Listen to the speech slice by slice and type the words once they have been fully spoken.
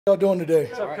How y'all doing today?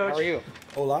 What's up, Coach? How are you?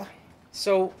 Hola.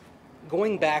 So,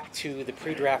 going back to the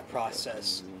pre-draft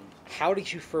process, how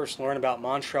did you first learn about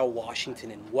Montreal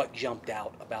Washington and what jumped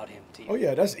out about him to you? Oh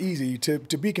yeah, that's easy. To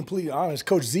be completely honest,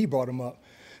 Coach Z brought him up.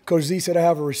 Coach Z said I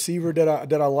have a receiver that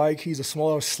I like. He's a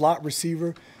smaller slot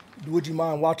receiver. Would you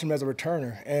mind watching him as a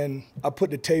returner? And I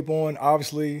put the tape on.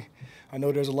 Obviously, I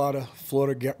know there's a lot of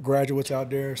Florida graduates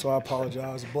out there, so I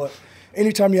apologize. But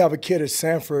anytime you have a kid at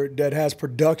Sanford that has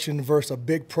production versus a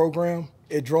big program,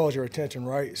 it draws your attention,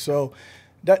 right? So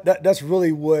that's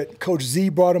really what Coach Z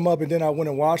brought him up, and then I went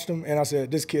and watched him, and I said,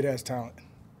 this kid has talent.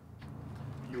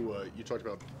 You talked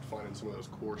about finding some of those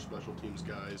core special teams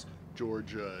guys.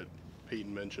 George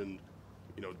Payton mentioned,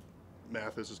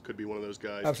 Mathis could be one of those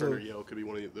guys. Absolutely. Turner Yale could be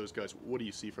one of those guys. What do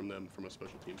you see from them from a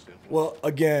special team standpoint? Well,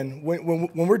 again, when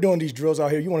we're doing these drills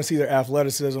out here, you want to see their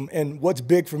athleticism. And what's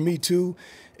big for me, too,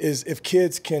 is if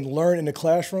kids can learn in the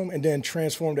classroom and then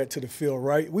transform that to the field,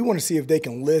 right? We want to see if they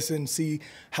can listen, see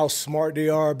how smart they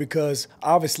are, because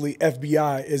obviously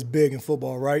FBI is big in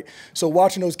football, right? So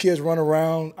watching those kids run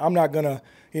around, I'm not going to,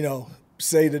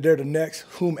 say that they're the next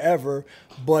whomever,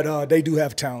 but they do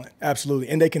have talent, absolutely,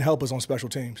 and they can help us on special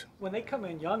teams. When they come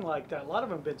in young like that, a lot of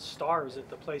them have been stars at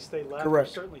the place they left.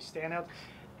 Correct. Certainly standouts.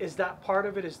 Is that part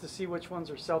of it, is to see which ones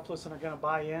are selfless and are going to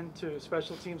buy into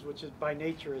special teams, which is by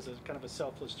nature is a kind of a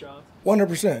selfless job?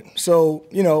 100%. So,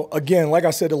 again, like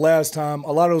I said the last time,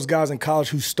 a lot of those guys in college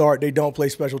who start, they don't play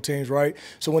special teams, right?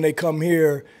 So when they come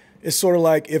here, it's sort of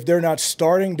like if they're not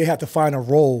starting, they have to find a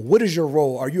role. What is your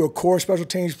role? Are you a core special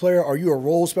teams player? Are you a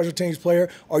role special teams player?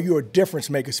 Are you a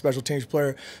difference maker special teams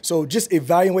player? So just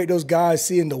evaluate those guys,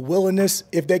 seeing the willingness,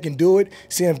 if they can do it,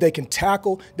 seeing if they can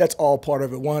tackle. That's all part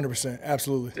of it, 100%,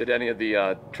 absolutely. Did any of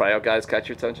the tryout guys catch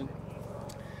your attention?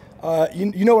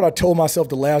 You know what I told myself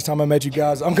the last time I met you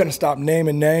guys? I'm going to stop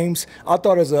naming names. I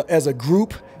thought as a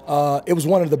group, it was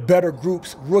one of the better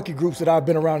groups, rookie groups that I've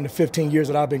been around in the 15 years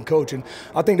that I've been coaching.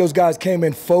 I think those guys came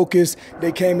in focused.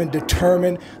 They came in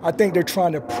determined. I think they're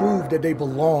trying to prove that they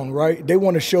belong, right? They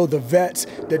want to show the vets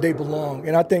that they belong,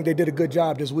 and I think they did a good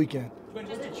job this weekend. When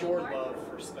did your love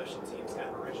for special teams kind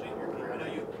of originate in your career? I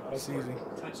know you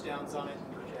scored touchdowns on it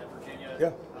at Virginia.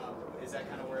 Yeah. Is that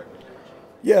kind of where it originated?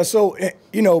 Yeah, so,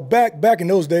 back in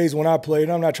those days when I played,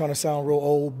 I'm not trying to sound real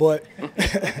old, but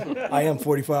I am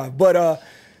 45. But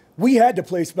we had to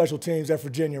play special teams at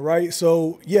Virginia, right?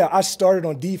 So, yeah, I started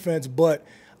on defense, but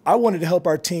I wanted to help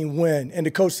our team win. And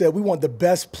the coach said we want the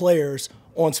best players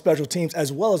on special teams as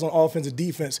well as on offense and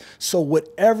defense. So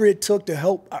whatever it took to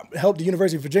help the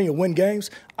University of Virginia win games,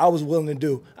 I was willing to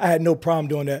do. I had no problem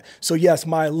doing that. So, yes,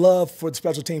 my love for the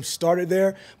special teams started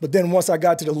there. But then once I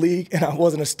got to the league and I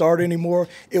wasn't a starter anymore,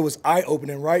 it was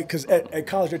eye-opening, right? Because at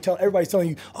college, everybody's telling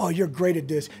you, oh, you're great at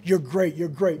this. You're great. You're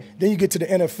great. Then you get to the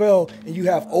NFL and you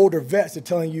have older vets that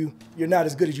telling you you're not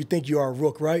as good as you think you are a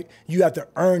rook, right? You have to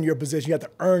earn your position. You have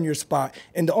to earn your spot.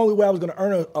 And the only way I was going to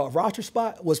earn a roster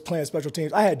spot was playing special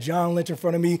teams. I had John Lynch in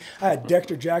front of me. I had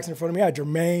Dexter Jackson in front of me. I had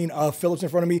Jermaine Phillips in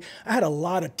front of me. I had a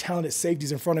lot of talented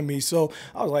safeties in front of me. So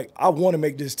I was like, I want to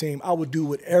make this team. I would do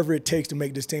whatever it takes to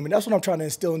make this team. And that's what I'm trying to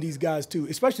instill in these guys too,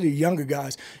 especially the younger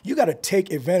guys. You got to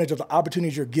take advantage of the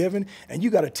opportunities you're given, and you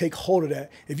got to take hold of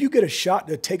that. If you get a shot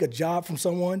to take a job from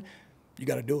someone, you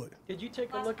got to do it. Did you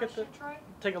take a look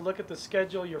at the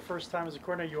schedule your first time as a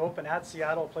coordinator? You open at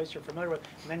Seattle, a place you're familiar with,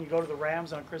 and then you go to the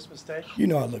Rams on Christmas Day? I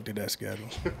looked at that schedule.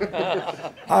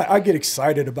 I get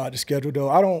excited about the schedule,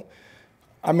 though.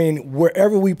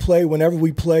 Wherever we play, whenever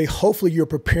we play, hopefully you're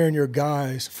preparing your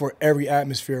guys for every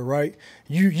atmosphere, right?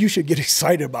 You should get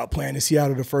excited about playing in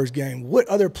Seattle the first game. What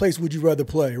other place would you rather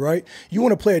play, right? You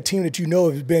want to play a team that you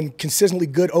know has been consistently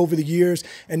good over the years,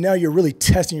 and now you're really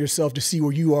testing yourself to see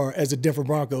where you are as the Denver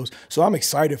Broncos. So I'm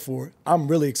excited for it. I'm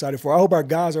really excited for it. I hope our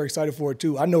guys are excited for it,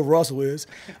 too. I know Russell is.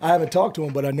 I haven't talked to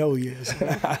him, but I know he is.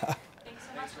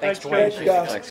 Thanks, Dwayne. Thanks, guys.